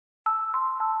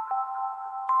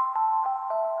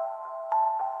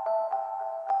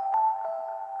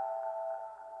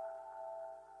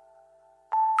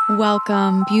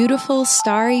Welcome, beautiful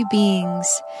starry beings,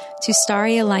 to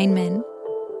Starry Alignment,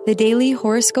 the daily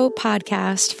horoscope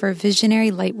podcast for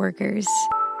visionary lightworkers.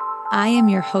 I am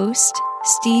your host,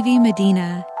 Stevie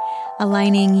Medina,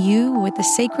 aligning you with the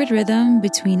sacred rhythm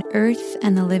between earth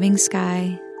and the living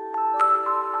sky.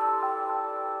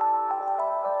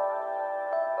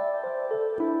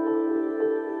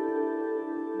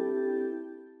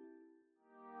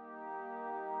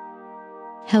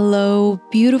 Hello,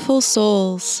 beautiful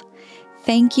souls.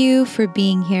 Thank you for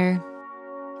being here.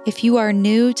 If you are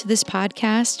new to this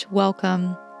podcast,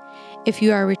 welcome. If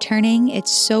you are returning, it's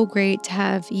so great to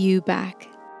have you back.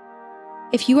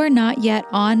 If you are not yet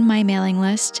on my mailing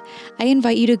list, I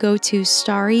invite you to go to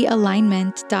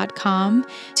starryalignment.com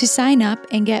to sign up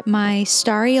and get my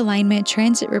Starry Alignment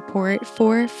Transit Report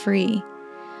for free,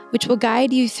 which will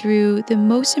guide you through the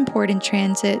most important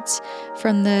transits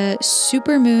from the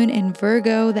supermoon in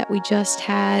Virgo that we just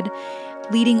had,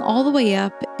 leading all the way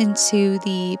up into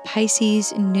the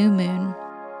Pisces new moon.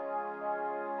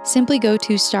 Simply go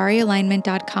to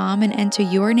starryalignment.com and enter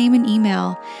your name and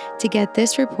email to get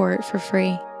this report for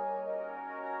free.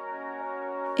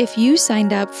 If you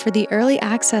signed up for the early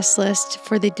access list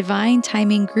for the Divine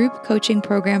Timing Group Coaching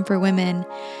Program for Women,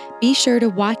 be sure to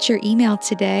watch your email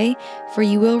today, for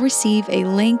you will receive a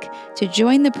link to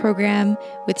join the program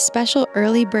with special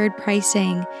early bird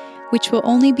pricing, which will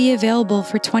only be available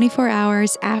for 24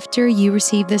 hours after you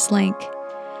receive this link.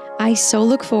 I so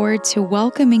look forward to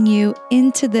welcoming you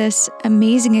into this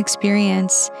amazing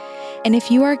experience. And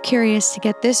if you are curious to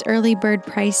get this early bird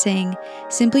pricing,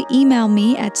 simply email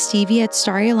me at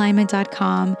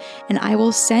stevie@starryalignment.com and I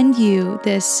will send you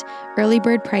this early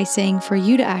bird pricing for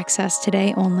you to access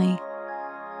today only.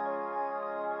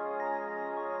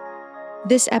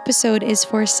 This episode is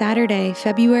for Saturday,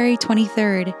 February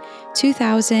 23rd,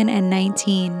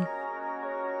 2019.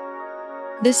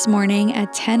 This morning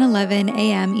at 10:11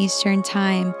 a.m. Eastern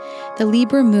Time, the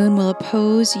Libra moon will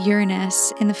oppose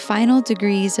Uranus in the final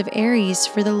degrees of Aries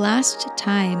for the last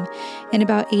time in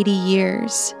about 80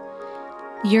 years.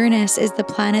 Uranus is the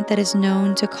planet that is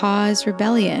known to cause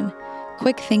rebellion,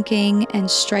 quick thinking, and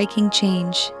striking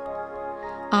change.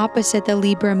 Opposite the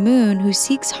Libra moon, who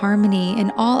seeks harmony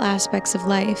in all aspects of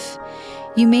life,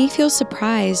 you may feel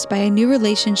surprised by a new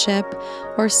relationship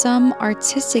or some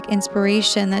artistic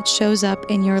inspiration that shows up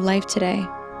in your life today.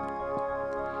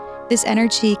 This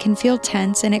energy can feel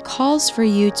tense, and it calls for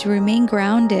you to remain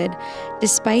grounded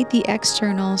despite the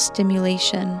external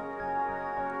stimulation.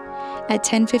 At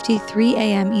 10:53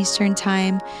 a.m. Eastern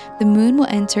Time, the moon will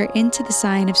enter into the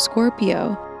sign of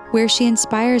Scorpio, where she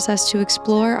inspires us to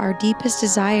explore our deepest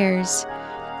desires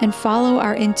and follow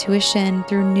our intuition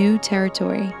through new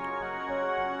territory.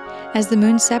 As the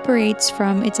moon separates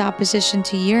from its opposition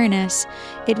to Uranus,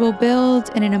 it will build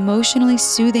in an emotionally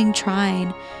soothing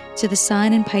trine to the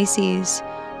sun in Pisces,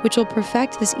 which will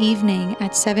perfect this evening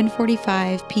at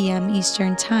 7:45 p.m.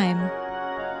 Eastern Time.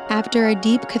 After a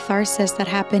deep catharsis that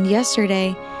happened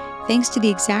yesterday, thanks to the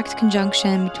exact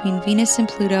conjunction between Venus and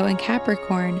Pluto in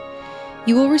Capricorn,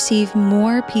 you will receive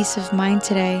more peace of mind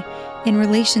today in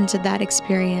relation to that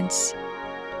experience.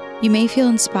 You may feel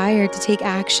inspired to take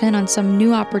action on some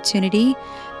new opportunity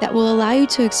that will allow you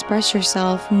to express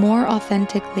yourself more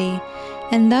authentically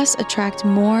and thus attract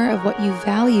more of what you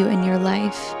value in your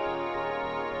life.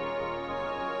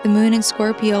 The moon in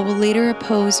Scorpio will later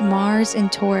oppose Mars in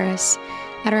Taurus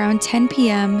at around 10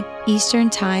 p.m. Eastern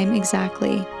Time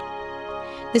exactly.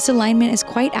 This alignment is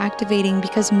quite activating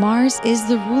because Mars is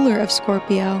the ruler of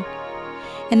Scorpio.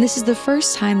 And this is the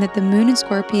first time that the moon in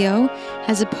Scorpio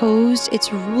has opposed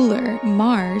its ruler,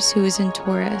 Mars, who is in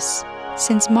Taurus,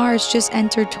 since Mars just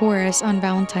entered Taurus on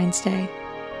Valentine's Day.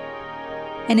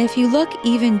 And if you look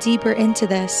even deeper into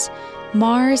this,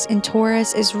 Mars in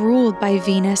Taurus is ruled by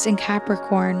Venus in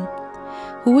Capricorn,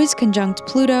 who is conjunct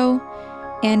Pluto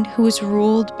and who is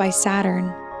ruled by Saturn.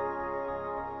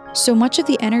 So much of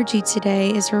the energy today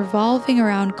is revolving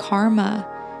around karma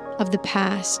of the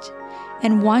past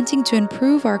and wanting to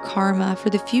improve our karma for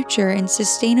the future in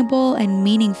sustainable and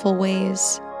meaningful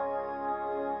ways.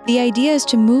 The idea is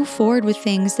to move forward with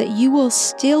things that you will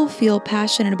still feel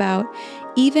passionate about,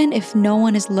 even if no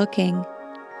one is looking.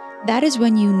 That is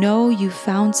when you know you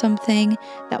found something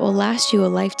that will last you a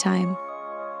lifetime.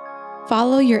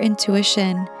 Follow your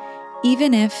intuition,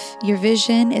 even if your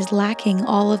vision is lacking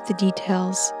all of the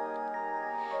details.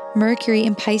 Mercury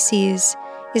in Pisces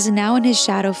is now in his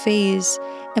shadow phase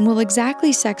and will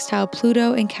exactly sextile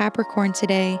Pluto in Capricorn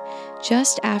today,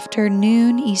 just after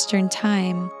noon Eastern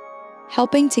Time,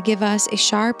 helping to give us a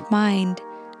sharp mind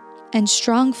and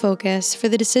strong focus for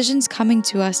the decisions coming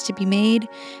to us to be made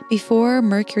before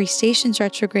Mercury stations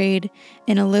retrograde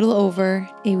in a little over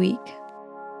a week.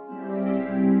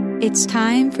 It's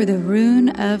time for the rune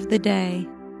of the day.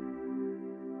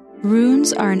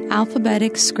 Runes are an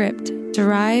alphabetic script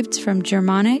derived from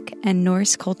Germanic and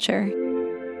Norse culture.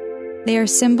 They are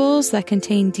symbols that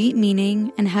contain deep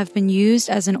meaning and have been used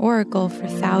as an oracle for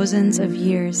thousands of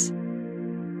years.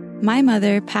 My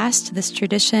mother passed this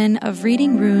tradition of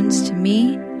reading runes to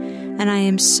me, and I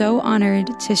am so honored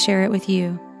to share it with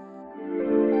you.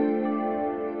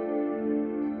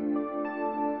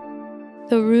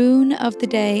 The rune of the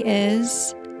day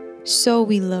is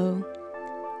Sowilo,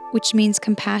 which means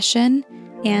compassion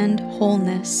and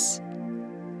wholeness.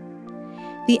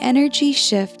 The energy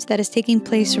shift that is taking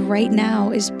place right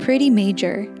now is pretty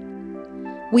major.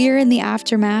 We are in the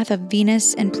aftermath of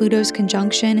Venus and Pluto's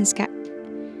conjunction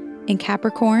in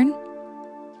Capricorn.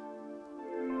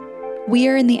 We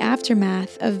are in the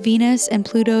aftermath of Venus and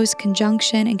Pluto's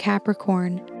conjunction in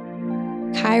Capricorn.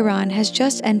 Chiron has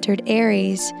just entered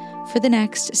Aries for the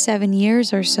next 7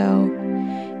 years or so,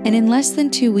 and in less than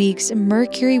 2 weeks,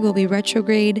 Mercury will be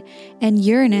retrograde and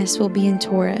Uranus will be in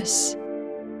Taurus.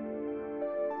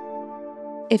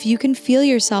 If you can feel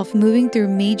yourself moving through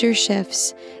major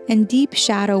shifts and deep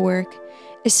shadow work,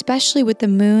 especially with the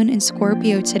moon in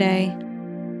Scorpio today,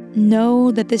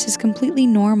 know that this is completely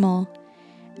normal,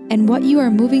 and what you are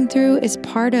moving through is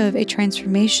part of a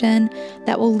transformation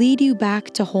that will lead you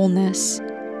back to wholeness.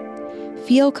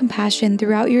 Feel compassion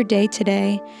throughout your day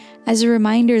today as a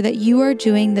reminder that you are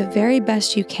doing the very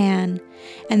best you can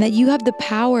and that you have the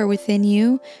power within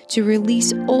you to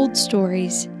release old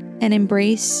stories and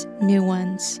embrace new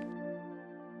ones.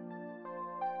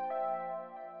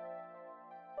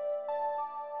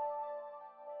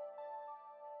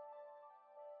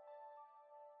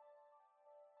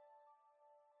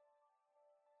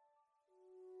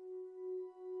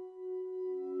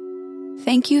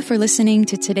 Thank you for listening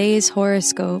to today's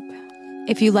horoscope.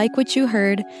 If you like what you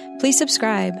heard, please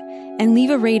subscribe and leave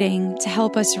a rating to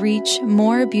help us reach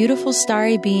more beautiful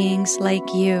starry beings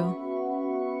like you.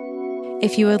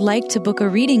 If you would like to book a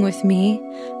reading with me,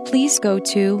 please go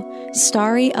to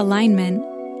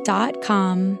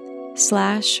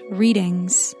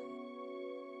starryalignment.com/readings.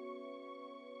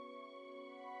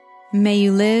 May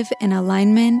you live in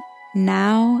alignment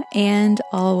now and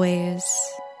always.